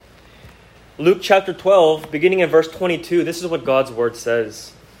Luke chapter 12, beginning in verse 22, this is what God's word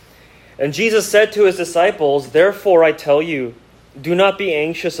says. And Jesus said to his disciples, "Therefore I tell you, do not be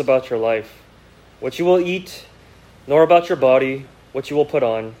anxious about your life, what you will eat, nor about your body, what you will put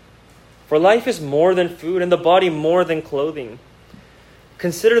on. For life is more than food, and the body more than clothing.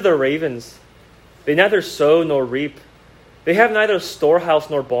 Consider the ravens. They neither sow nor reap. They have neither storehouse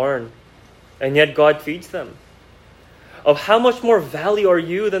nor barn, and yet God feeds them. Of how much more value are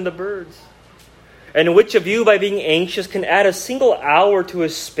you than the birds? And which of you, by being anxious, can add a single hour to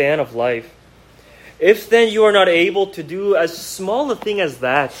his span of life? If then you are not able to do as small a thing as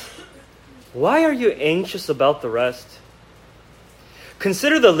that, why are you anxious about the rest?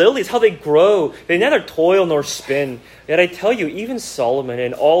 Consider the lilies, how they grow. They neither toil nor spin. Yet I tell you, even Solomon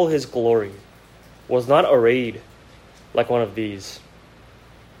in all his glory was not arrayed like one of these.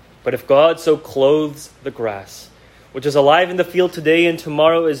 But if God so clothes the grass, which is alive in the field today and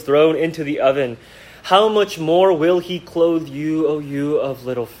tomorrow is thrown into the oven, how much more will he clothe you, O you of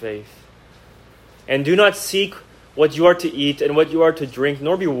little faith? And do not seek what you are to eat and what you are to drink,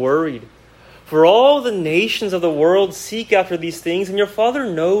 nor be worried. For all the nations of the world seek after these things, and your Father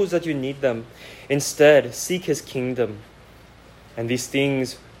knows that you need them. Instead, seek his kingdom, and these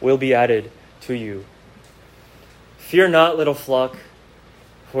things will be added to you. Fear not, little flock,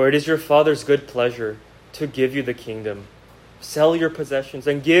 for it is your Father's good pleasure to give you the kingdom. Sell your possessions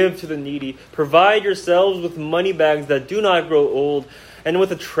and give to the needy. Provide yourselves with money bags that do not grow old, and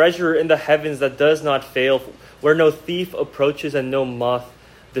with a treasure in the heavens that does not fail, where no thief approaches and no moth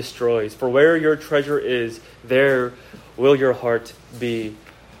destroys. For where your treasure is, there will your heart be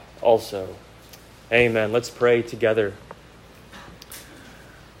also." Amen. Let's pray together.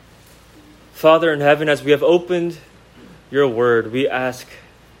 Father in heaven, as we have opened your word, we ask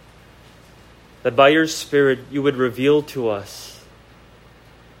that by your Spirit you would reveal to us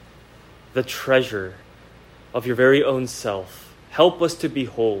the treasure of your very own self. Help us to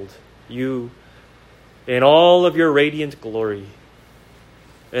behold you in all of your radiant glory,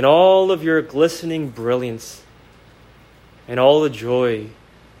 in all of your glistening brilliance, and all the joy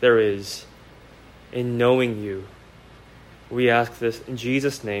there is in knowing you. We ask this in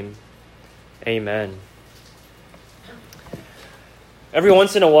Jesus' name. Amen. Every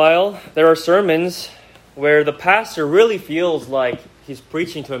once in a while, there are sermons where the pastor really feels like he's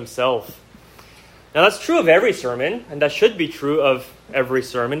preaching to himself. Now, that's true of every sermon, and that should be true of every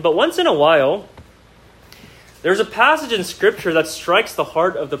sermon. But once in a while, there's a passage in Scripture that strikes the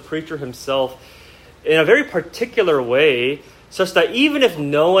heart of the preacher himself in a very particular way, such that even if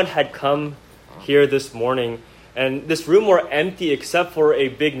no one had come here this morning, and this room were empty except for a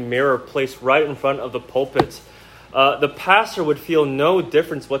big mirror placed right in front of the pulpit, the pastor would feel no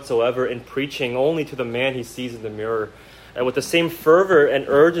difference whatsoever in preaching only to the man he sees in the mirror, and with the same fervor and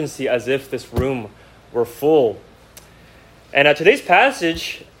urgency as if this room were full. And today's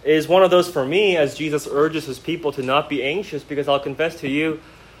passage is one of those for me, as Jesus urges his people to not be anxious, because I'll confess to you,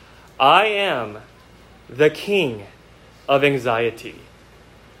 I am the king of anxiety.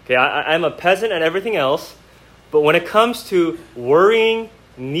 Okay, I'm a peasant and everything else, but when it comes to worrying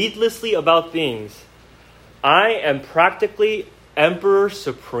needlessly about things, I am practically Emperor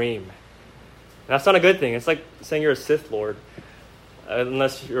Supreme. That's not a good thing. It's like saying you're a Sith Lord.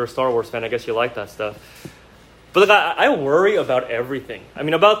 Unless you're a Star Wars fan, I guess you like that stuff. But look, I worry about everything. I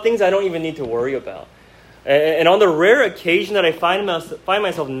mean, about things I don't even need to worry about. And on the rare occasion that I find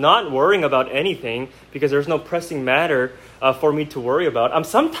myself not worrying about anything because there's no pressing matter for me to worry about, I'm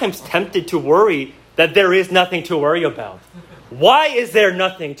sometimes tempted to worry that there is nothing to worry about. Why is there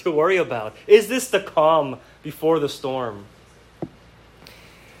nothing to worry about? Is this the calm before the storm?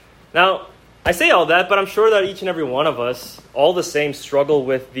 Now, I say all that, but I'm sure that each and every one of us, all the same, struggle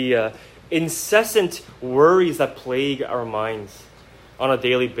with the incessant worries that plague our minds on a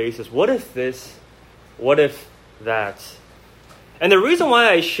daily basis. What if this? What if that? And the reason why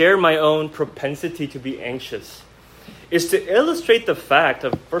I share my own propensity to be anxious is to illustrate the fact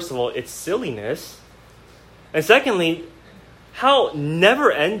of, first of all, its silliness, and secondly, how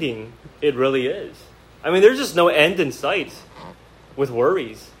never-ending it really is. I mean, there's just no end in sight with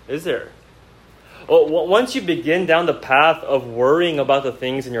worries, is there? Well, once you begin down the path of worrying about the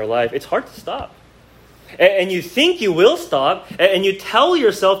things in your life, it's hard to stop. And you think you will stop, and you tell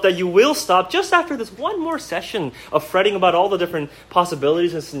yourself that you will stop just after this one more session of fretting about all the different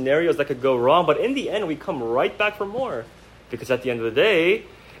possibilities and scenarios that could go wrong. But in the end, we come right back for more. Because at the end of the day,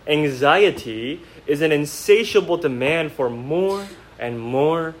 anxiety is an insatiable demand for more and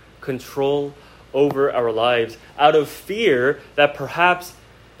more control over our lives out of fear that perhaps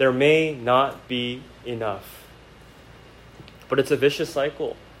there may not be enough. But it's a vicious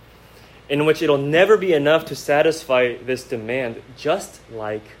cycle. in which it'll never be enough to satisfy this demand, just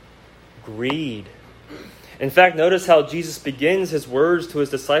like greed. In fact, notice how Jesus begins his words to his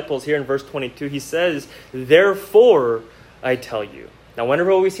disciples here in verse 22. He says, "Therefore, I tell you." Now,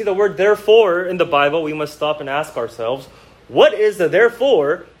 whenever we see the word therefore in the Bible, we must stop and ask ourselves, what is the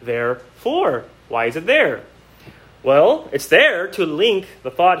therefore there for? Why is it there? Well, it's there to link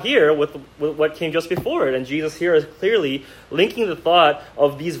the thought here with what came just before it. And Jesus here is clearly linking the thought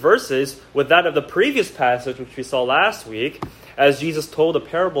of these verses with that of the previous passage, which we saw last week, as Jesus told a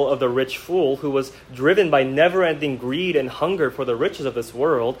parable of the rich fool who was driven by never-ending greed and hunger for the riches of this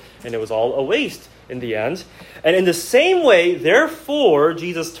world, and it was all a waste in the end. And in the same way, therefore,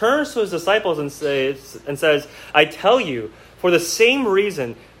 Jesus turns to his disciples and says, "I tell you, for the same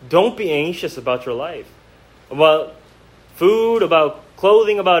reason, don't be anxious about your life, about food, about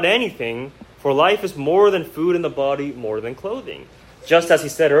clothing, about anything, for life is more than food and the body more than clothing." Just as he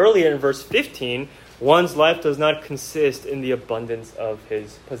said earlier in verse 15, one's life does not consist in the abundance of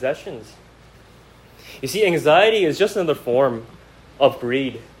his possessions. You see, anxiety is just another form of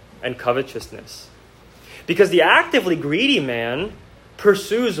greed and covetousness. Because the actively greedy man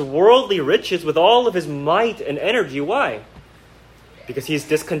pursues worldly riches with all of his might and energy. Why? Because he's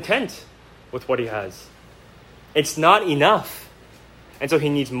discontent with what he has. It's not enough. And so he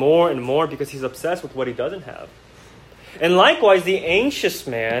needs more and more because he's obsessed with what he doesn't have. And likewise, the anxious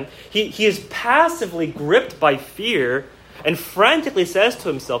man, he is passively gripped by fear and frantically says to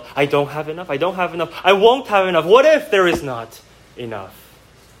himself, "I don't have enough, I don't have enough, I won't have enough. What if there is not enough?"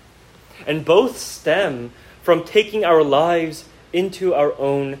 And both stem from taking our lives into our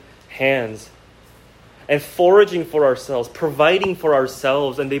own hands and foraging for ourselves, providing for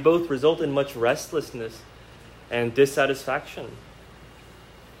ourselves, and they both result in much restlessness and dissatisfaction.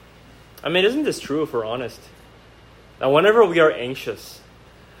 I mean, isn't this true if we're honest? Now, whenever we are anxious,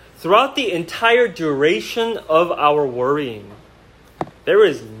 throughout the entire duration of our worrying, there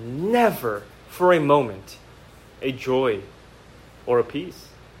is never, for a moment, a joy or a peace.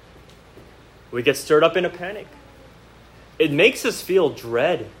 We get stirred up in a panic. It makes us feel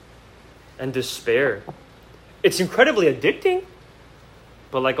dread and despair. It's incredibly addicting,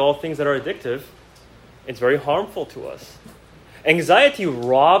 but like all things that are addictive, it's very harmful to us. Anxiety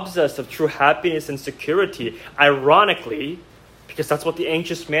robs us of true happiness and security, ironically, because that's what the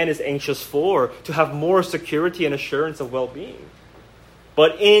anxious man is anxious for, to have more security and assurance of well-being.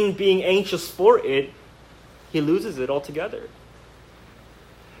 But in being anxious for it, he loses it altogether.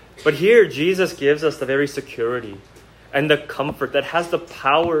 But here, Jesus gives us the very security and the comfort that has the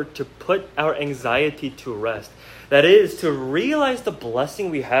power to put our anxiety to rest. That is, to realize the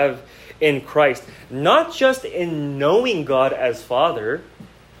blessing we have in Christ, not just in knowing God as Father,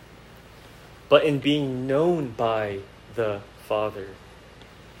 but in being known by the Father.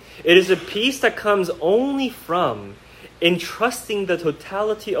 It is a peace that comes only from entrusting the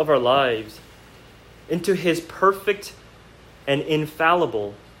totality of our lives into His perfect and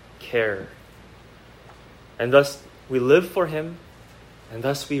infallible care. And thus we live for Him, and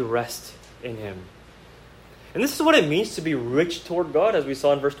thus we rest in Him. And this is what it means to be rich toward God, as we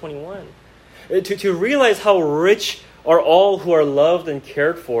saw in verse 21. To realize how rich are all who are loved and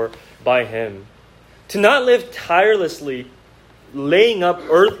cared for by Him. To not live tirelessly, laying up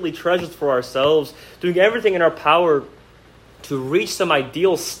earthly treasures for ourselves, doing everything in our power to reach some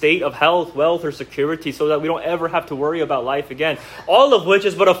ideal state of health, wealth, or security so that we don't ever have to worry about life again. All of which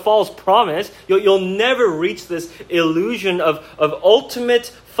is but a false promise. You'll never reach this illusion of ultimate,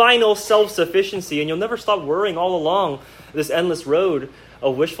 final self-sufficiency, and you'll never stop worrying all along this endless road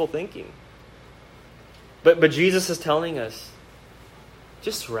of wishful thinking. But Jesus is telling us,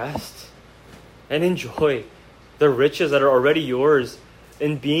 just rest and enjoy the riches that are already yours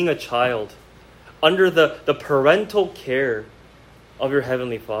in being a child under the parental care of your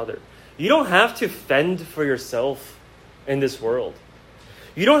Heavenly Father. You don't have to fend for yourself in this world.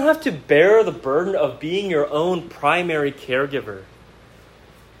 You don't have to bear the burden of being your own primary caregiver.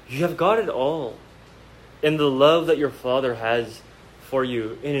 You have got it all in the love that your Father has for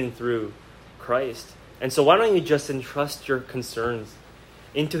you in and through Christ. And so why don't you just entrust your concerns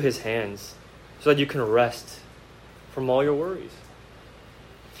into His hands so that you can rest from all your worries.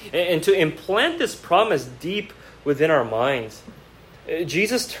 And to implant this promise deep within our minds,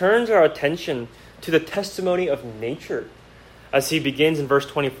 Jesus turns our attention to the testimony of nature as He begins in verse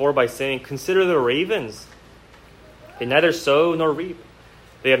 24 by saying, "Consider the ravens. They neither sow nor reap.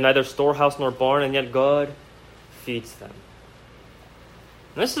 They have neither storehouse nor barn, and yet God feeds them."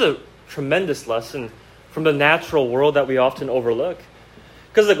 And this is a tremendous lesson from the natural world that we often overlook.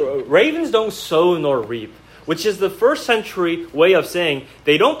 Because the ravens don't sow nor reap. which is the first century way of saying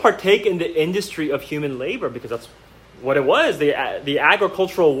they don't partake in the industry of human labor, because that's what it was. The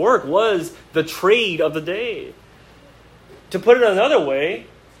agricultural work was the trade of the day. To put it another way,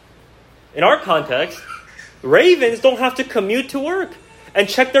 in our context, ravens don't have to commute to work and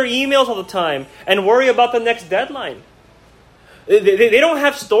check their emails all the time and worry about the next deadline. They don't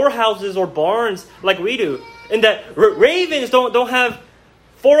have storehouses or barns like we do. And that ravens don't have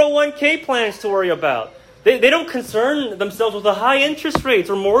 401k plans to worry about. They don't concern themselves with the high interest rates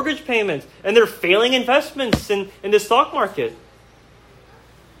or mortgage payments and their failing investments in the stock market.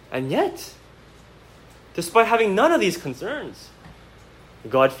 And yet, despite having none of these concerns,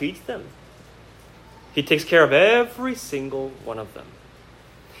 God feeds them. He takes care of every single one of them.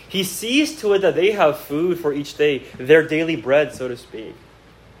 He sees to it that they have food for each day, their daily bread, so to speak.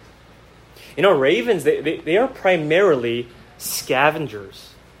 You know, ravens, they are primarily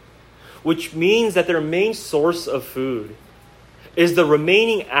scavengers, which means that their main source of food is the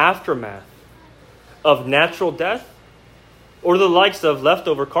remaining aftermath of natural death or the likes of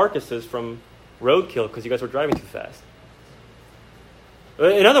leftover carcasses from roadkill because you guys were driving too fast.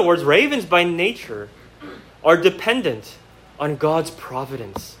 In other words, ravens by nature are dependent on God's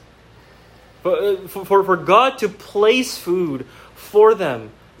providence. For God to place food for them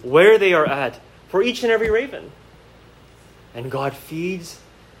where they are at, for each and every raven. And God feeds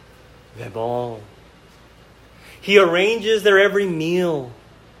them all. He arranges their every meal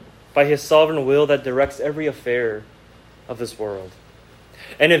by His sovereign will that directs every affair of this world.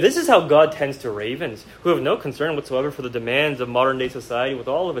 And if this is how God tends to ravens, who have no concern whatsoever for the demands of modern day society with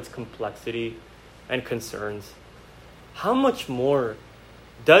all of its complexity and concerns, how much more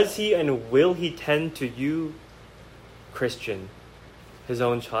does He and will He tend to you, Christian, His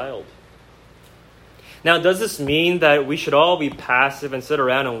own child? Now, does this mean that we should all be passive and sit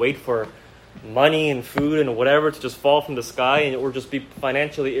around and wait for money and food and whatever to just fall from the sky or just be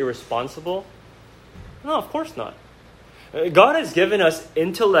financially irresponsible? No, of course not. God has given us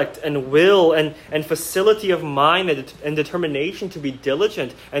intellect and will and facility of mind and determination to be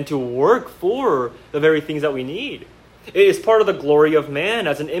diligent and to work for the very things that we need. It is part of the glory of man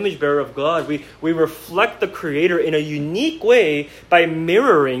as an image bearer of God. We reflect the Creator in a unique way by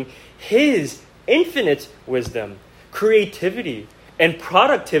mirroring His infinite wisdom, creativity, and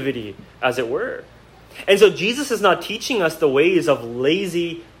productivity, as it were. And so Jesus is not teaching us the ways of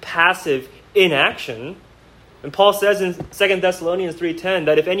lazy, passive inaction. And Paul says in 2 Thessalonians 3:10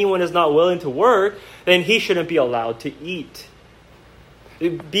 that if anyone is not willing to work, then he shouldn't be allowed to eat.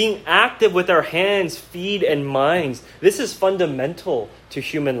 Being active with our hands, feet, and minds, this is fundamental to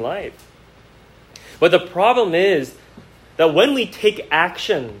human life. But the problem is that when we take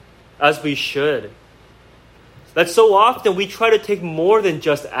action as we should, that so often we try to take more than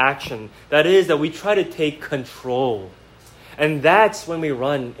just action. That is, that we try to take control. And that's when we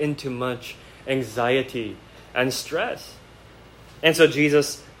run into much anxiety and stress. And so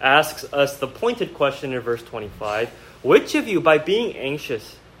Jesus asks us the pointed question in verse 25, which of you, by being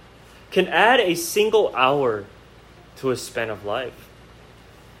anxious, can add a single hour to a span of life?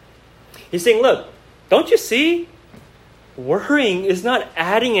 He's saying, look, don't you see? Worrying is not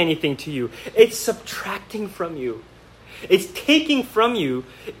adding anything to you. It's subtracting from you. It's taking from you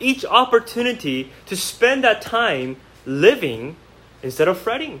each opportunity to spend that time living instead of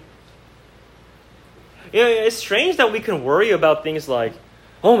fretting. You know, it's strange that we can worry about things like,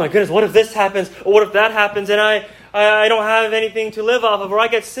 oh my goodness, what if this happens? Or what if that happens and I don't have anything to live off of, or I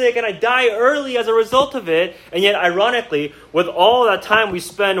get sick and I die early as a result of it. And yet, ironically, with all that time we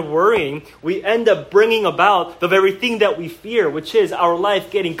spend worrying, we end up bringing about the very thing that we fear, which is our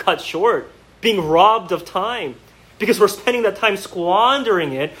life getting cut short, being robbed of time. Because we're spending that time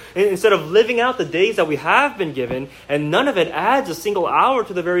squandering it instead of living out the days that we have been given, and none of it adds a single hour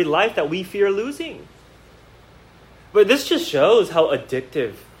to the very life that we fear losing. But this just shows how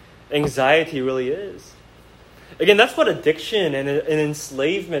addictive anxiety really is. Again, that's what addiction and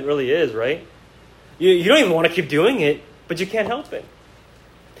enslavement really is, right? You don't even want to keep doing it, but you can't help it.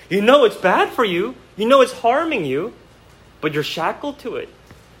 You know it's bad for you. You know it's harming you, but you're shackled to it.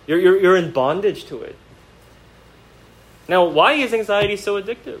 You're in bondage to it. Now, why is anxiety so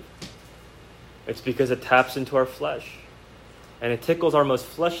addictive? It's because it taps into our flesh, and it tickles our most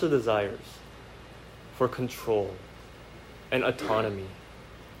fleshly desires for control and autonomy.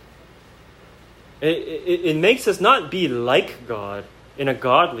 It makes us not be like God in a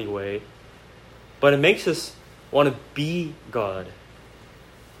godly way, but it makes us want to be God,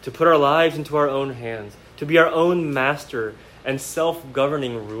 to put our lives into our own hands, to be our own master and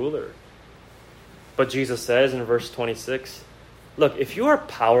self-governing ruler. But Jesus says in verse 26, look, if you are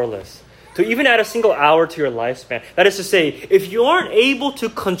powerless to even add a single hour to your lifespan. That is to say, if you aren't able to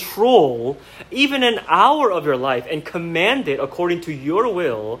control even an hour of your life and command it according to your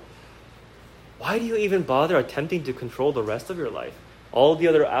will, why do you even bother attempting to control the rest of your life? All the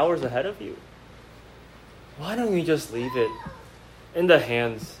other hours ahead of you? Why don't you just leave it in the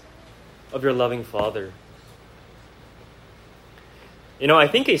hands of your loving Father? I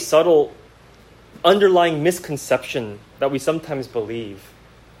think a subtle underlying misconception that we sometimes believe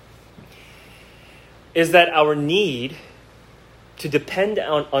is that our need to depend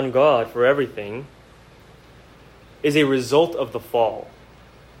on God for everything is a result of the fall.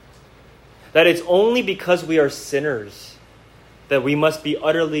 That it's only because we are sinners that we must be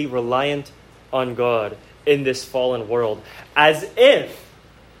utterly reliant on God in this fallen world. As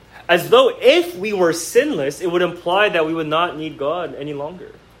though if we were sinless, it would imply that we would not need God any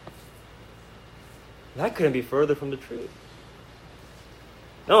longer. That couldn't be further from the truth.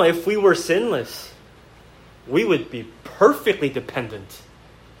 No, if we were sinless, we would be perfectly dependent,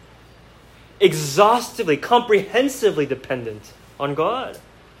 exhaustively, comprehensively dependent on God.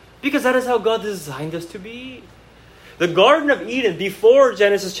 Because that is how God designed us to be. The Garden of Eden, before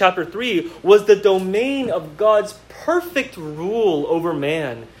Genesis chapter 3, was the domain of God's perfect rule over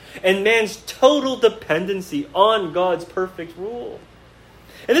man and man's total dependency on God's perfect rule.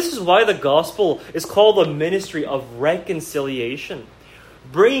 And this is why the gospel is called the ministry of reconciliation,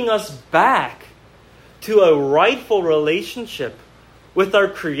 bringing us back to a rightful relationship with our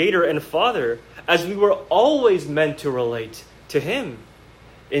Creator and Father, as we were always meant to relate to Him,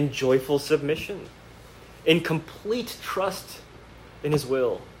 in joyful submission, in complete trust in His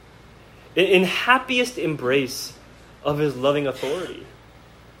will, in happiest embrace of His loving authority.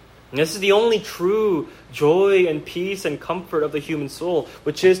 And this is the only true joy and peace and comfort of the human soul,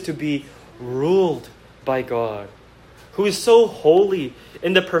 which is to be ruled by God, who is so holy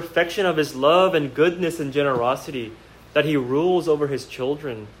in the perfection of His love and goodness and generosity that He rules over His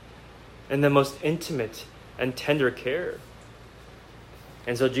children in the most intimate and tender care.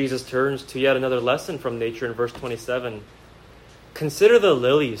 And so Jesus turns to yet another lesson from nature in verse 27. Consider the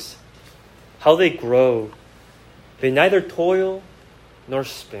lilies, how they grow. They neither toil nor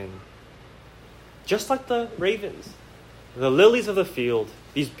spin. Just like the ravens, the lilies of the field,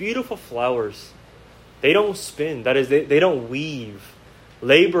 these beautiful flowers, they don't spin. That is, they don't weave,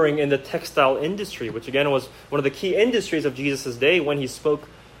 laboring in the textile industry, which again was one of the key industries of Jesus' day when He spoke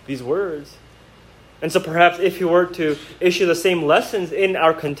these words. And so perhaps if He were to issue the same lessons in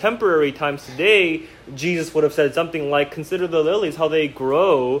our contemporary times today, Jesus would have said something like, consider the lilies, how they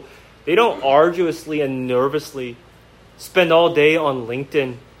grow. They don't arduously and nervously spend all day on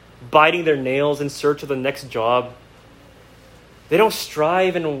LinkedIn, biting their nails in search of the next job. They don't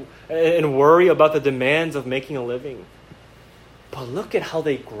strive and worry about the demands of making a living. But look at how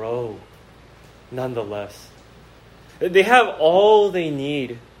they grow nonetheless. They have all they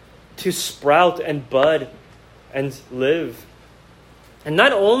need to sprout and bud and live. And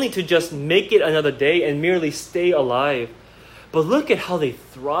not only to just make it another day and merely stay alive, but look at how they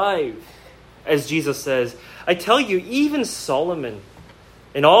thrive. As Jesus says, I tell you, even Solomon,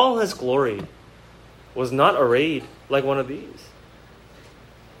 in all his glory, was not arrayed like one of these.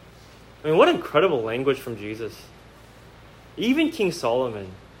 I mean, what incredible language from Jesus. Even King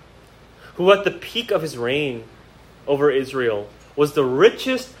Solomon, who at the peak of his reign over Israel was the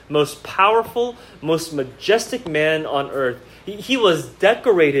richest, most powerful, most majestic man on earth. He was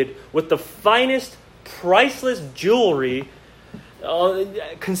decorated with the finest, priceless jewelry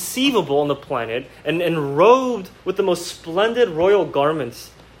conceivable on the planet and robed with the most splendid royal garments.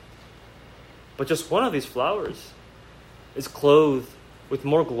 But just one of these flowers is clothed with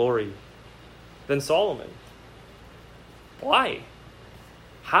more glory than Solomon. Why?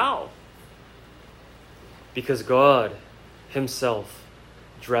 How? Because God Himself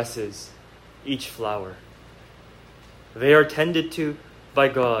dresses each flower. They are tended to by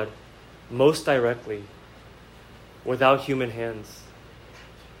God most directly, without human hands.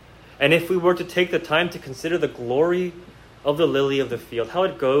 And if we were to take the time to consider the glory of the lily of the field, how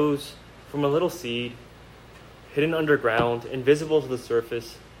it goes from a little seed, hidden underground, invisible to the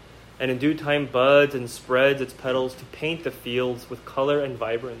surface, and in due time buds and spreads its petals to paint the fields with color and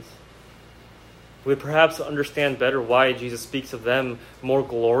vibrance, we perhaps understand better why Jesus speaks of them more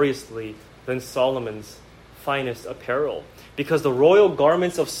gloriously than Solomon's finest apparel. Because the royal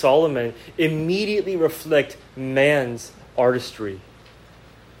garments of Solomon immediately reflect man's artistry.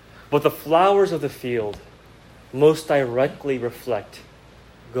 But the flowers of the field most directly reflect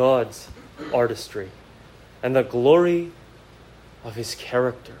God's artistry and the glory of His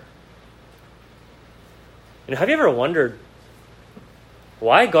character. And have you ever wondered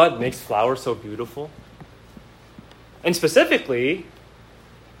why God makes flowers so beautiful? And specifically,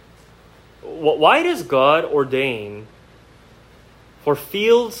 why does God ordain for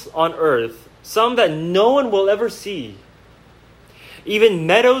fields on earth, some that no one will ever see, even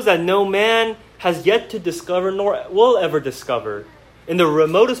meadows that no man has yet to discover nor will ever discover in the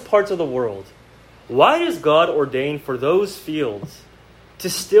remotest parts of the world? Why does God ordain for those fields to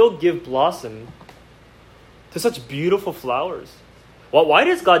still give blossom to such beautiful flowers? Well, why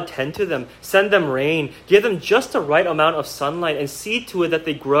does God tend to them, send them rain, give them just the right amount of sunlight, and see to it that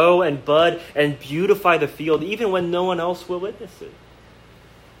they grow and bud and beautify the field even when no one else will witness it?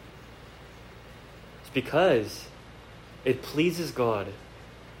 It's because it pleases God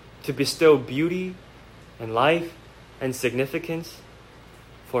to bestow beauty and life and significance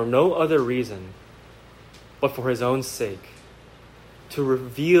for no other reason but for His own sake, to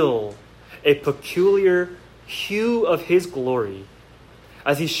reveal a peculiar hue of His glory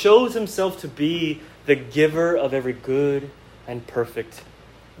as He shows Himself to be the giver of every good and perfect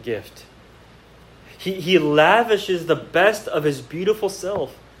gift. He lavishes the best of His beautiful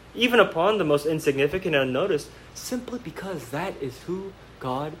self, even upon the most insignificant and unnoticed, simply because that is who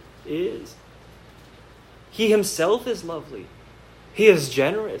God is. He Himself is lovely. He is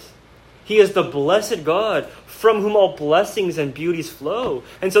generous. He is the blessed God from whom all blessings and beauties flow.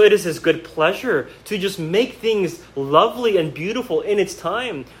 And so it is His good pleasure to just make things lovely and beautiful in its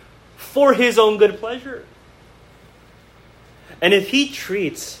time for His own good pleasure. And if He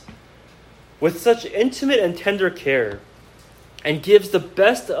treats with such intimate and tender care and gives the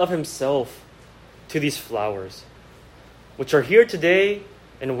best of Himself to these flowers, which are here today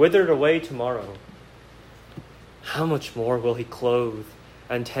and withered away tomorrow, how much more will He clothe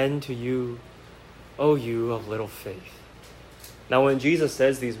and tend to you, O you of little faith? Now, when Jesus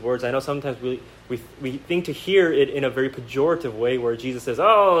says these words, I know sometimes we think to hear it in a very pejorative way, where Jesus says,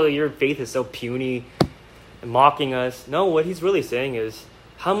 oh, your faith is so puny, and mocking us. No, what He's really saying is,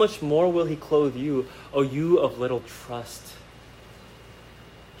 how much more will He clothe you, O you of little trust?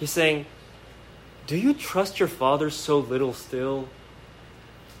 He's saying, do you trust your Father so little still?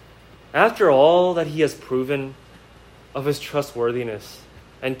 After all that He has proven of His trustworthiness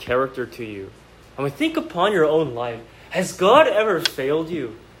and character to you. I mean, think upon your own life. Has God ever failed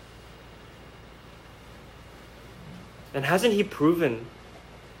you? And hasn't He proven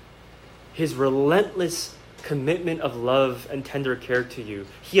His relentless commitment of love and tender care to you?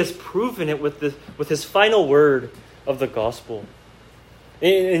 He has proven it with His final word of the gospel,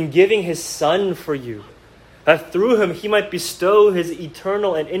 in giving His Son for you, that through Him He might bestow His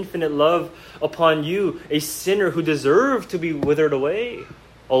eternal and infinite love upon you, a sinner who deserved to be withered away,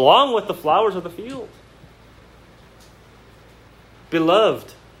 along with the flowers of the field.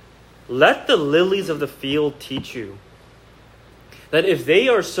 Beloved, let the lilies of the field teach you that if they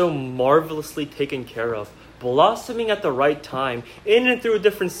are so marvelously taken care of, blossoming at the right time, in and through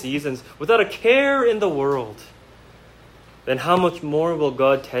different seasons, without a care in the world, then how much more will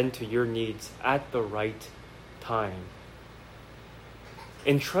God tend to your needs at the right time?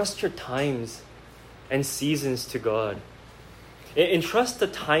 Entrust your times and seasons to God. Entrust the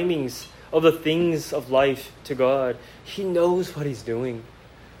timings of the things of life to God. He knows what He's doing.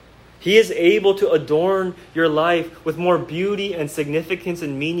 He is able to adorn your life with more beauty and significance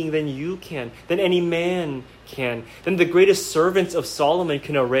and meaning than you can, than any man can, than the greatest servants of Solomon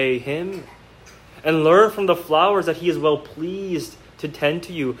can array him. And learn from the flowers that He is well pleased to tend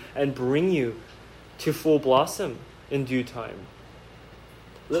to you and bring you to full blossom in due time.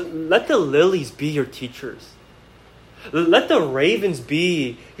 Let the lilies be your teachers. Let the ravens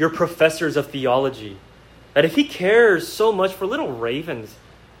be your professors of theology. That if He cares so much for little ravens,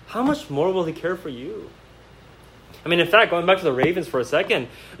 how much more will He care for you? I mean, in fact, going back to the ravens for a second,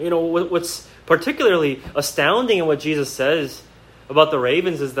 what's particularly astounding in what Jesus says about the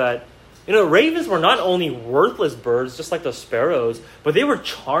ravens is that, ravens were not only worthless birds, just like the sparrows, but they were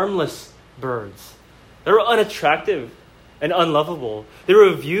charmless birds. They were unattractive and unlovable. They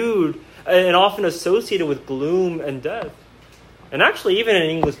were viewed and often associated with gloom and death. And actually, even in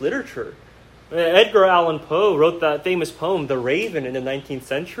English literature, Edgar Allan Poe wrote that famous poem, The Raven, in the 19th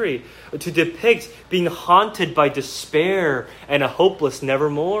century, to depict being haunted by despair and a hopeless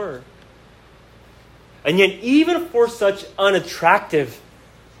nevermore. And yet, even for such unattractive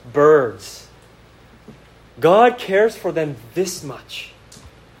birds, God cares for them this much,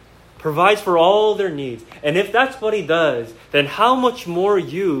 provides for all their needs. And if that's what He does, then how much more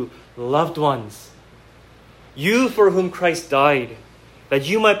you, loved ones, you for whom Christ died, that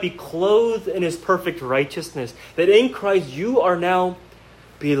you might be clothed in His perfect righteousness, that in Christ you are now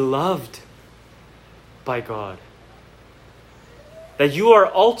beloved by God. that you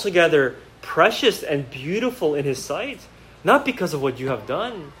are altogether precious and beautiful in His sight, not because of what you have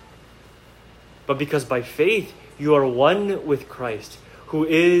done, but because by faith you are one with Christ, who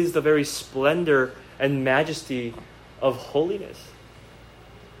is the very splendor and majesty of holiness.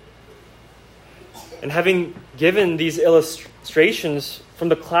 And having given these illustrations from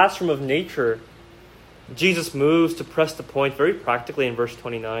the classroom of nature, Jesus moves to press the point very practically in verse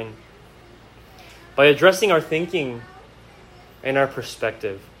 29 by addressing our thinking and our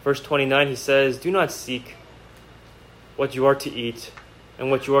perspective. Verse 29, He says, "Do not seek what you are to eat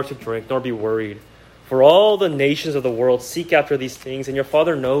and what you are to drink, nor be worried. For all the nations of the world seek after these things, and your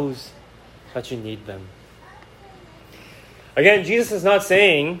Father knows that you need them." Again, Jesus is not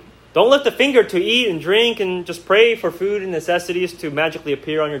saying, don't lift a finger to eat and drink and just pray for food and necessities to magically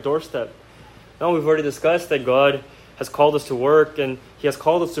appear on your doorstep. No, we've already discussed that God has called us to work, and He has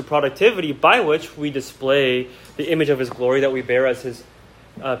called us to productivity by which we display the image of His glory that we bear as His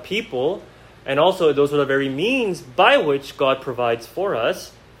people. And also, those are the very means by which God provides for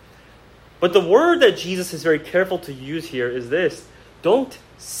us. But the word that Jesus is very careful to use here is this: don't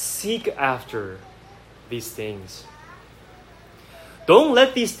seek after these things. Don't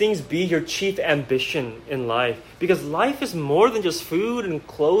let these things be your chief ambition in life, because life is more than just food and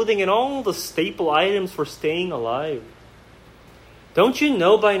clothing and all the staple items for staying alive. Don't you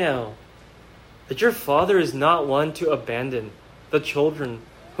know by now that your Father is not one to abandon the children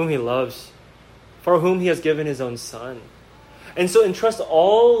whom He loves, for whom He has given His own Son? And so entrust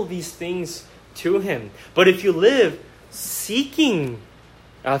all these things to Him. But if you live seeking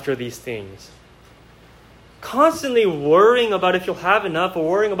after these things, constantly worrying about if you'll have enough, or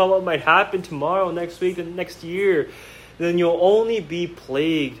worrying about what might happen tomorrow, next week, and next year, then you'll only be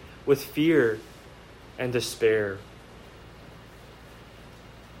plagued with fear and despair.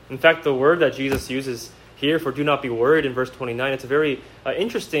 In fact, the word that Jesus uses here for "do not be worried" in verse 29, it's a very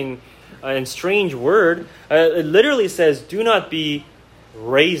interesting and strange word. It literally says, "do not be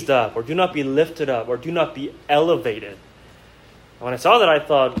raised up," or "do not be lifted up," or "do not be elevated." When I saw that, I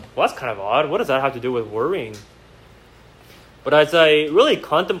thought, well, that's kind of odd. What does that have to do with worrying? But as I really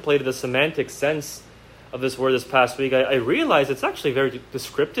contemplated the semantic sense of this word this past week, I realized it's actually very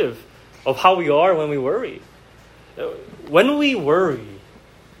descriptive of how we are when we worry. When we worry,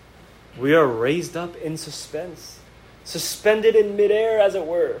 we are raised up in suspense, suspended in midair, as it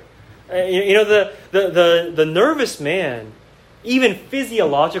were. You know, the nervous man, even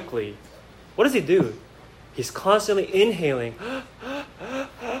physiologically, what does he do? He's constantly inhaling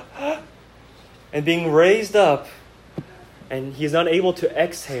and being raised up, and he's unable to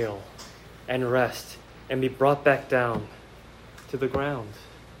exhale and rest and be brought back down to the ground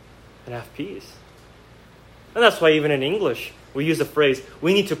and have peace. And that's why even in English, we use the phrase,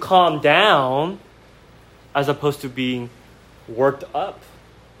 we need to calm down, as opposed to being worked up.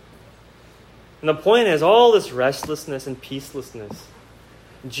 And the point is, all this restlessness and peacelessness,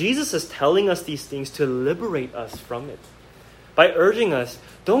 Jesus is telling us these things to liberate us from it by urging us,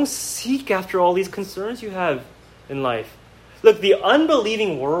 don't seek after all these concerns you have in life. Look, the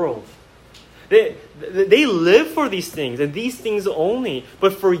unbelieving world, they live for these things and these things only.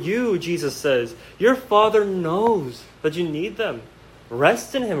 But for you, Jesus says, your Father knows that you need them.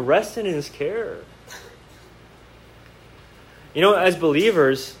 Rest in Him. Rest in His care. You know, as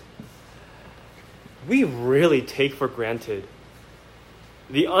believers, we really take for granted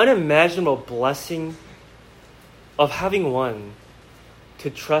the unimaginable blessing of having one to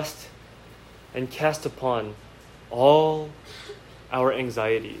trust and cast upon all our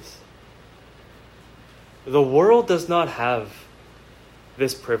anxieties. The world does not have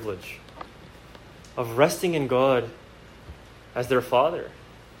this privilege of resting in God as their Father.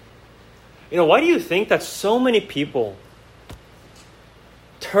 You know, why do you think that so many people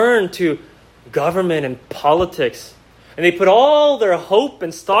turn to government and politics, and they put all their hope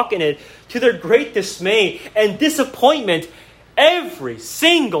and stock in it, to their great dismay and disappointment every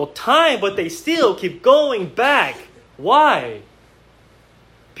single time, but they still keep going back? Why?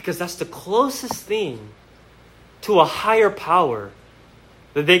 Because that's the closest thing to a higher power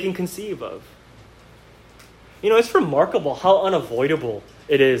that they can conceive of. You know, it's remarkable how unavoidable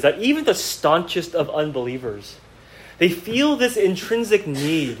it is that even the staunchest of unbelievers, they feel this intrinsic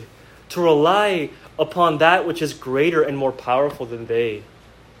need to rely upon that which is greater and more powerful than they.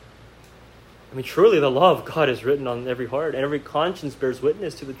 I mean, truly the law of God is written on every heart, and every conscience bears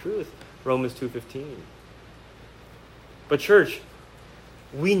witness to the truth. Romans 2:15. But church,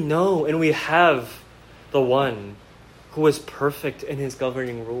 we know and we have the one who is perfect in His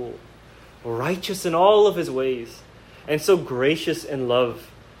governing rule, righteous in all of His ways, and so gracious in love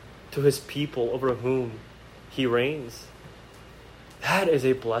to His people over whom He reigns. That is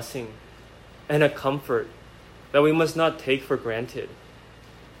a blessing and a comfort that we must not take for granted.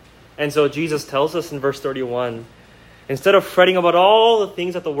 And so Jesus tells us in verse 31, instead of fretting about all the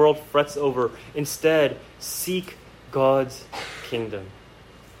things that the world frets over, instead seek God's kingdom.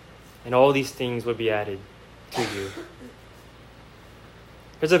 And all these things will be added to you.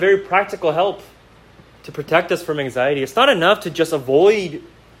 There's a very practical help to protect us from anxiety. It's not enough to just avoid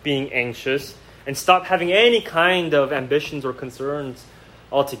being anxious and stop having any kind of ambitions or concerns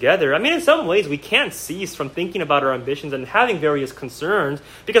altogether. I mean, in some ways, we can't cease from thinking about our ambitions and having various concerns,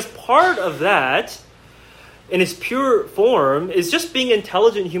 because part of that, in its pure form, is just being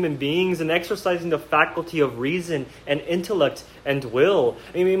intelligent human beings and exercising the faculty of reason and intellect and will.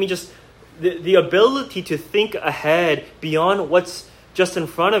 I mean just the ability to think ahead beyond what's just in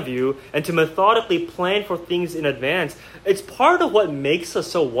front of you and to methodically plan for things in advance. It's part of what makes us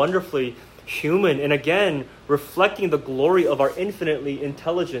so wonderfully human, and again, reflecting the glory of our infinitely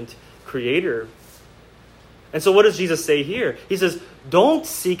intelligent Creator. And so what does Jesus say here? He says, don't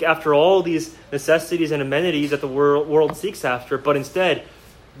seek after all these necessities and amenities that the world seeks after, but instead,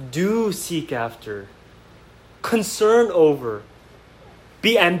 do seek after, concern over,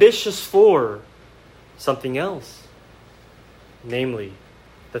 be ambitious for something else, namely,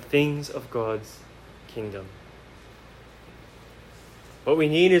 the things of God's kingdom. What we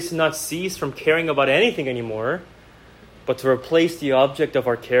need is to not cease from caring about anything anymore, but to replace the object of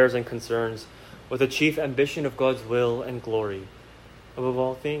our cares and concerns with the chief ambition of God's will and glory above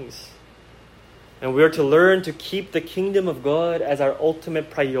all things. And we are to learn to keep the kingdom of God as our ultimate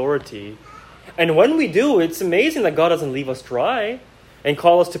priority. And when we do, it's amazing that God doesn't leave us dry and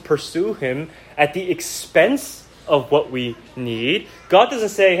call us to pursue Him at the expense of what we need. God doesn't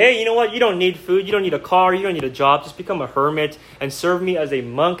say, hey, you know what? You don't need food. You don't need a car. You don't need a job. Just become a hermit and serve me as a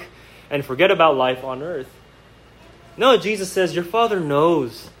monk and forget about life on earth. No, Jesus says, your Father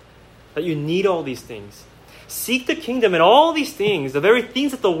knows that you need all these things. Seek the kingdom, and all these things, the very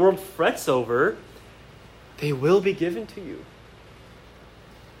things that the world frets over, they will be given to you.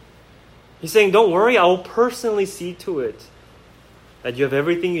 He's saying, don't worry, I will personally see to it that you have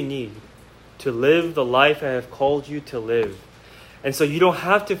everything you need to live the life I have called you to live. And so you don't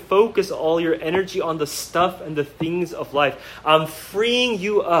have to focus all your energy on the stuff and the things of life. I'm freeing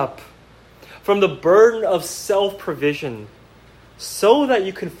you up from the burden of self-provision so that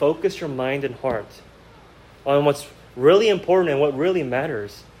you can focus your mind and heart on what's really important and what really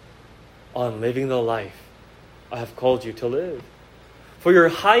matters, on living the life I have called you to live. For your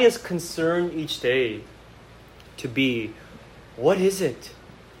highest concern each day to be, what is it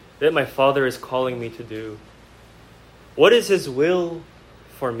that my Father is calling me to do? What is His will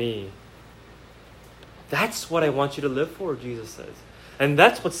for me? That's what I want you to live for, Jesus says. And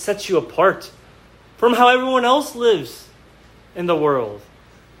that's what sets you apart from how everyone else lives in the world.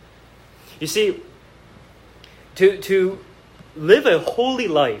 You see, to live a holy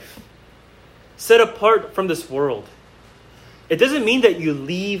life, set apart from this world, it doesn't mean that you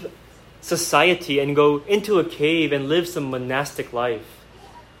leave society and go into a cave and live some monastic life.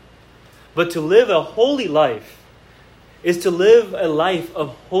 But to live a holy life is to live a life of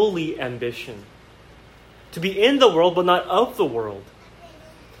holy ambition. To be in the world but not of the world.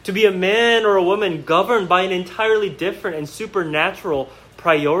 To be a man or a woman governed by an entirely different and supernatural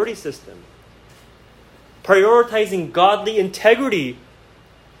priority system. Prioritizing godly integrity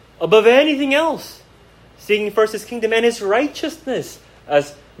above anything else. Seeking first His kingdom and His righteousness,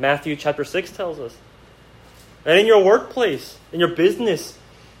 as Matthew chapter 6 tells us. And in your workplace, in your business,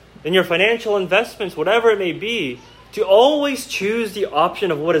 in your financial investments, whatever it may be, to always choose the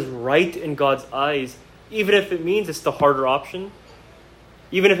option of what is right in God's eyes, even if it means it's the harder option,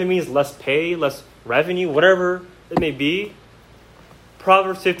 even if it means less pay, less revenue, whatever it may be.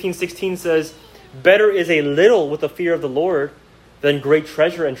 Proverbs 15:16 says, better is a little with the fear of the Lord than great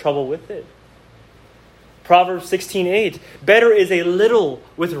treasure and trouble with it. Proverbs 16:8, better is a little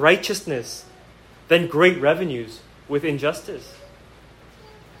with righteousness than great revenues with injustice.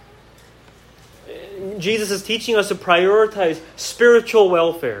 Jesus is teaching us to prioritize spiritual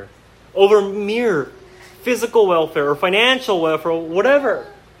welfare over mere physical welfare or financial welfare or whatever.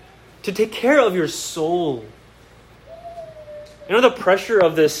 To take care of your soul. You know, the pressure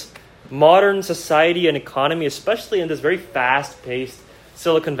of this modern society and economy, especially in this very fast-paced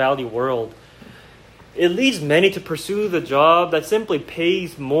Silicon Valley world, it leads many to pursue the job that simply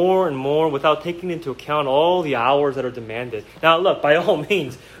pays more and more without taking into account all the hours that are demanded. Now, look, by all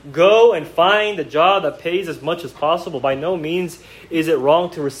means, go and find a job that pays as much as possible. By no means is it wrong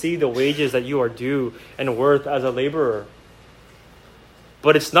to receive the wages that you are due and worth as a laborer.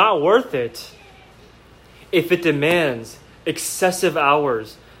 But it's not worth it if it demands excessive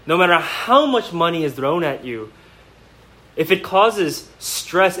hours, no matter how much money is thrown at you, if it causes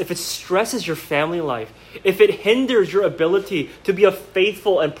stress, if it stresses your family life, if it hinders your ability to be a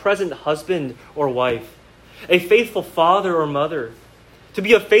faithful and present husband or wife, a faithful father or mother, to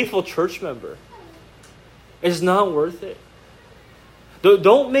be a faithful church member, it's not worth it.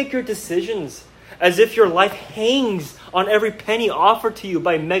 Don't make your decisions as if your life hangs on every penny offered to you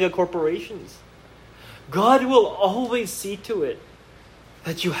by mega corporations. God will always see to it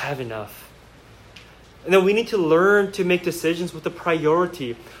that you have enough. And then we need to learn to make decisions with the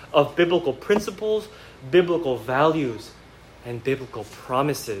priority of biblical principles, biblical values, and biblical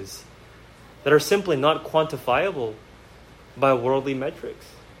promises that are simply not quantifiable by worldly metrics.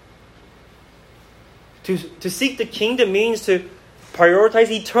 To seek the kingdom means to prioritize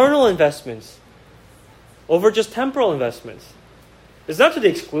eternal investments over just temporal investments. It's not to the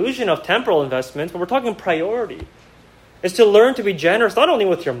exclusion of temporal investments, but we're talking priority. It's to learn to be generous, not only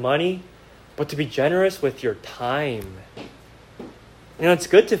with your money, but to be generous with your time. It's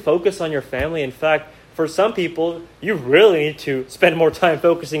good to focus on your family. In fact, for some people, you really need to spend more time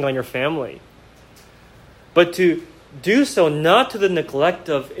focusing on your family. But to do so not to the neglect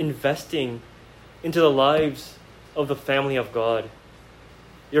of investing into the lives of the family of God,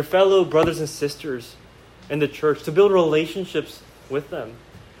 your fellow brothers and sisters in the church, to build relationships with them.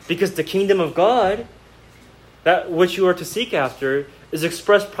 Because the kingdom of God, that which you are to seek after, is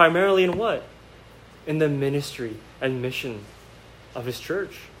expressed primarily in what? In the ministry and mission of His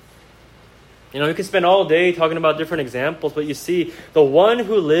church. You can spend all day talking about different examples, but you see, the one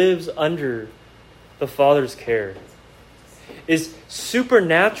who lives under the Father's care is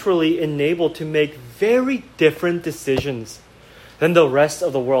supernaturally enabled to make very different decisions than the rest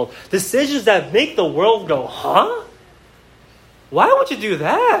of the world. Decisions that make the world go, huh? Why would you do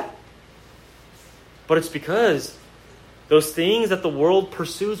that? But it's because those things that the world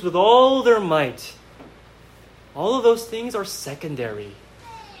pursues with all their might, all of those things are secondary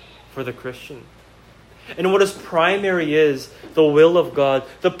for the Christian. And what is primary is the will of God,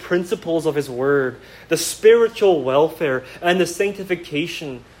 the principles of His Word, the spiritual welfare, and the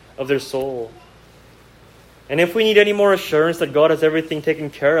sanctification of their soul. And if we need any more assurance that God has everything taken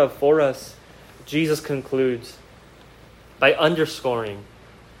care of for us, Jesus concludes by underscoring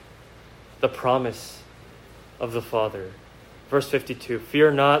the promise of the Father. Verse 52,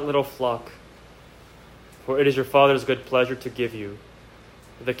 "Fear not, little flock, for it is your Father's good pleasure to give you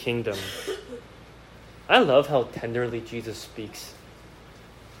the kingdom." I love how tenderly Jesus speaks.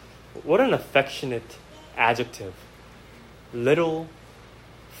 What an affectionate adjective. Little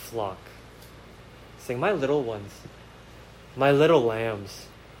flock. Saying, my little ones, my little lambs.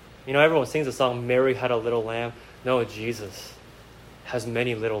 Everyone sings the song, "Mary had a little lamb." No, Jesus has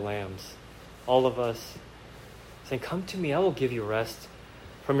many little lambs. All of us. Saying, "Come to me, I will give you rest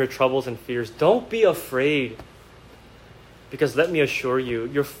from your troubles and fears. Don't be afraid. Because let me assure you,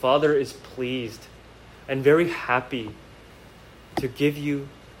 your Father is pleased and very happy to give you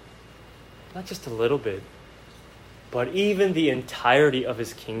not just a little bit, but even the entirety of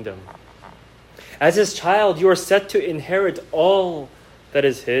His kingdom. As His child, you are set to inherit all that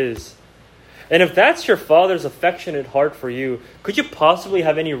is His." And if that's your Father's affectionate heart for you, could you possibly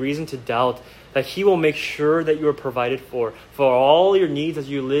have any reason to doubt that He will make sure that you are provided for all your needs as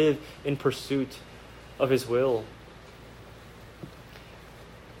you live in pursuit of His will?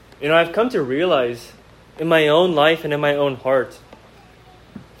 I've come to realize in my own life and in my own heart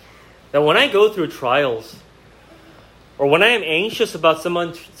that when I go through trials, or when I am anxious about some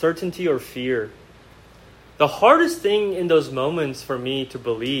uncertainty or fear, the hardest thing in those moments for me to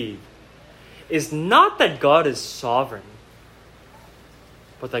believe is not that God is sovereign,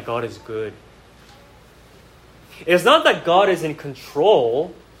 but that God is good. It's not that God is in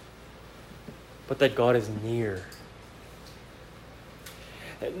control, but that God is near.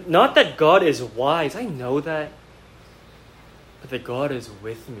 Not that God is wise, I know that, but that God is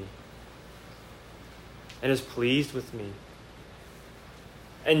with me and is pleased with me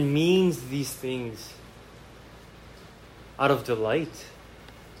and means these things out of delight.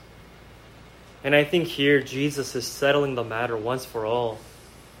 And I think here Jesus is settling the matter once for all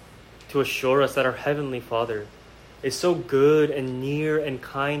to assure us that our Heavenly Father is so good and near and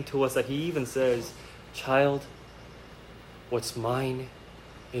kind to us that He even says, "Child, what's mine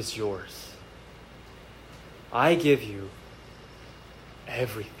is yours. I give you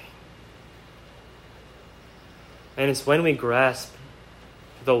everything." And it's when we grasp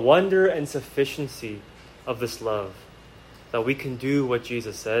the wonder and sufficiency of this love that we can do what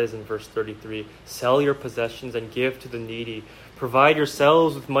Jesus says in verse 33, "Sell your possessions and give to the needy. Provide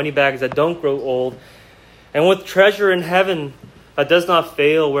yourselves with money bags that don't grow old, And with treasure in heaven that does not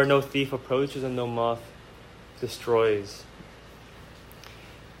fail, where no thief approaches and no moth destroys.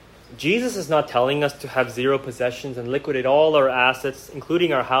 Jesus is not telling us to have zero possessions and liquidate all our assets,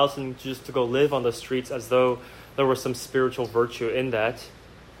 including our house, and just to go live on the streets as though there was some spiritual virtue in that.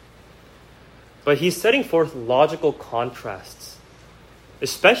 But he's setting forth logical contrasts,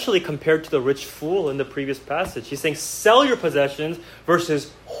 especially compared to the rich fool in the previous passage. He's saying sell your possessions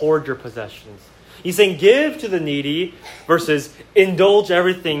versus hoard your possessions. He's saying give to the needy versus indulge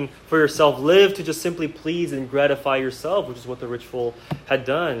everything for yourself. Live to just simply please and gratify yourself, which is what the rich fool had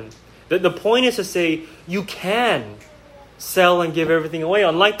done. The point is to say you can sell and give everything away,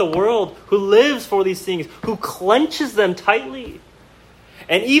 unlike the world who lives for these things, who clenches them tightly.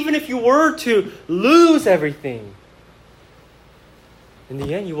 And even if you were to lose everything, in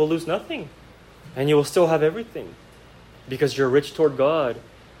the end you will lose nothing. And you will still have everything. Because you're rich toward God,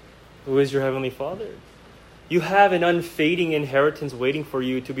 who is your Heavenly Father. You have an unfading inheritance waiting for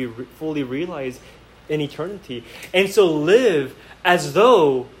you to be fully realized in eternity. And so live as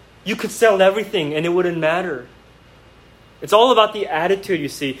though you could sell everything and it wouldn't matter. It's all about the attitude, you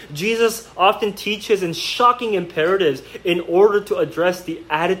see. Jesus often teaches in shocking imperatives in order to address the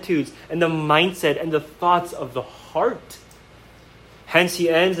attitudes and the mindset and the thoughts of the heart. Hence, he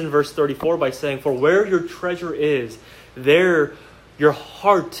ends in verse 34 by saying, "For where your treasure is, there your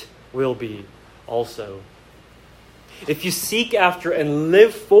heart will be also." If you seek after and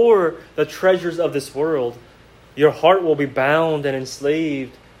live for the treasures of this world, your heart will be bound and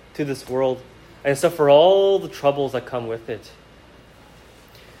enslaved to this world and suffer all the troubles that come with it.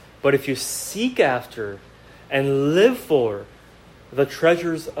 But if you seek after and live for the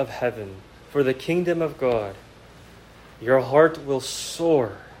treasures of heaven, for the kingdom of God, your heart will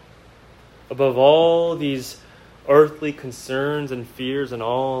soar above all these earthly concerns and fears and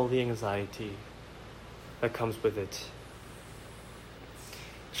all the anxiety that comes with it.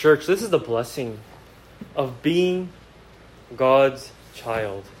 Church, this is the blessing of being God's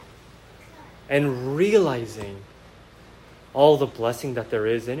child and realizing all the blessing that there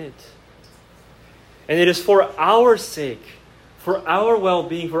is in it. And it is for our sake, for our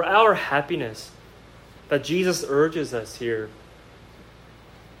well-being, for our happiness, that Jesus urges us here.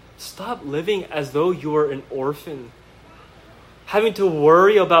 Stop living as though you are an orphan, having to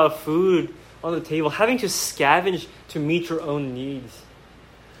worry about food on the table, having to scavenge to meet your own needs.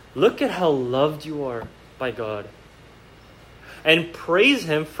 Look at how loved you are by God. And praise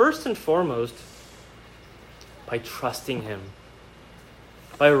Him first and foremost by trusting Him,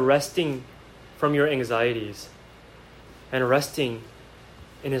 by resting from your anxieties and resting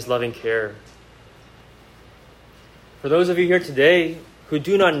in His loving care. For those of you here today who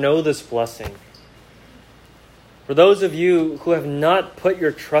do not know this blessing, for those of you who have not put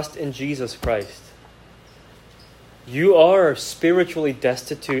your trust in Jesus Christ, you are spiritually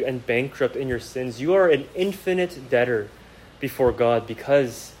destitute and bankrupt in your sins. You are an infinite debtor before God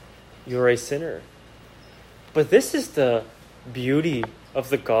because you are a sinner. But this is the beauty of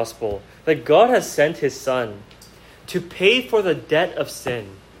the gospel, that God has sent His Son to pay for the debt of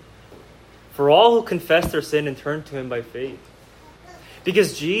sin for all who confess their sin and turn to Him by faith.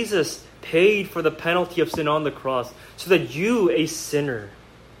 Because Jesus paid for the penalty of sin on the cross so that you, a sinner,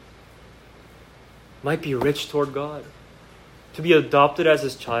 might be rich toward God, to be adopted as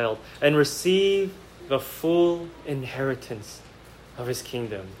His child and receive the full inheritance of His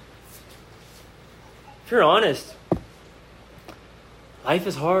kingdom. If you're honest, life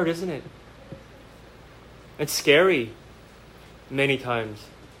is hard, isn't it? It's scary many times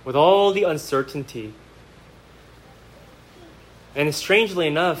with all the uncertainty. And strangely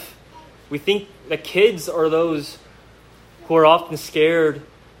enough, we think that kids are those who are often scared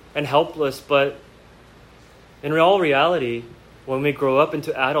and helpless, but in all reality, when we grow up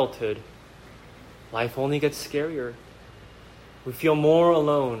into adulthood, life only gets scarier. We feel more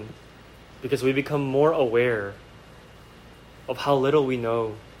alone because we become more aware of how little we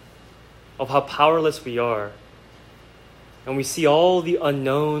know, of how powerless we are. And we see all the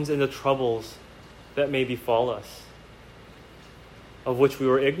unknowns and the troubles that may befall us, of which we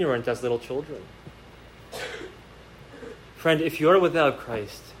were ignorant as little children. Friend, if you are without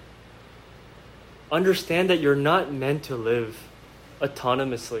Christ, understand that you're not meant to live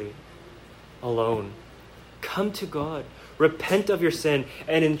autonomously, alone. Come to God, repent of your sin,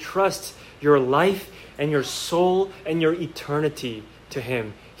 and entrust your life and your soul and your eternity to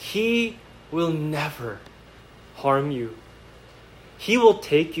Him. He will never harm you. He will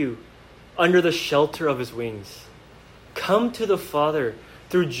take you under the shelter of His wings. Come to the Father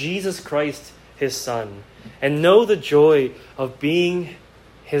through Jesus Christ, His Son, and know the joy of being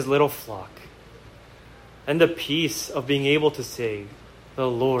His little flock. and the peace of being able to say, "The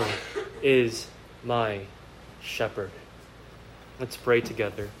Lord is my shepherd." Let's pray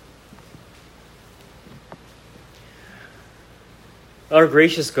together. Our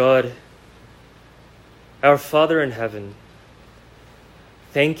gracious God, our Father in heaven,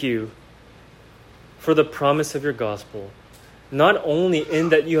 thank you for the promise of your gospel, not only in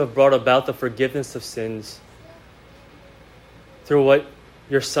that you have brought about the forgiveness of sins through what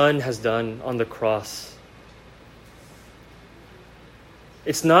your Son has done on the cross.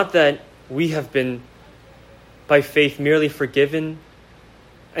 It's not that we have been, by faith, merely forgiven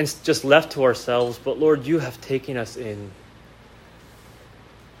and just left to ourselves, but Lord, you have taken us in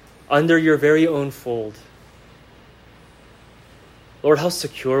under your very own fold. Lord, how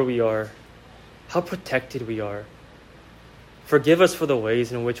secure we are, how protected we are. Forgive us for the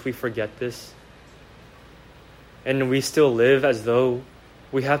ways in which we forget this, and we still live as though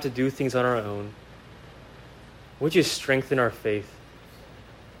we have to do things on our own. Would you strengthen our faith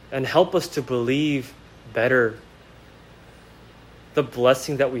and help us to believe better the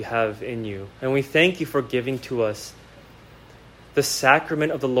blessing that we have in you? And we thank you for giving to us the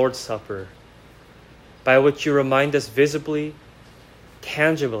sacrament of the Lord's Supper, by which you remind us visibly,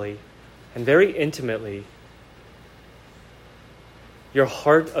 tangibly, and very intimately your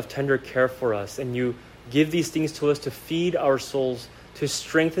heart of tender care for us. And you give these things to us to feed our souls, to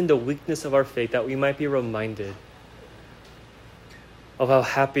strengthen the weakness of our faith, that we might be reminded of how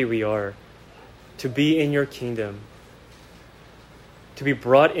happy we are to be in your kingdom, to be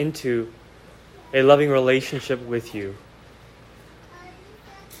brought into a loving relationship with you.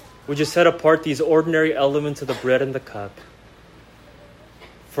 Would you set apart these ordinary elements of the bread and the cup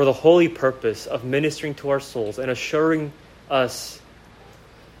for the holy purpose of ministering to our souls and assuring us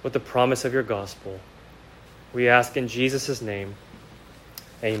with the promise of your gospel? We ask in Jesus' name,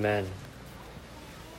 amen.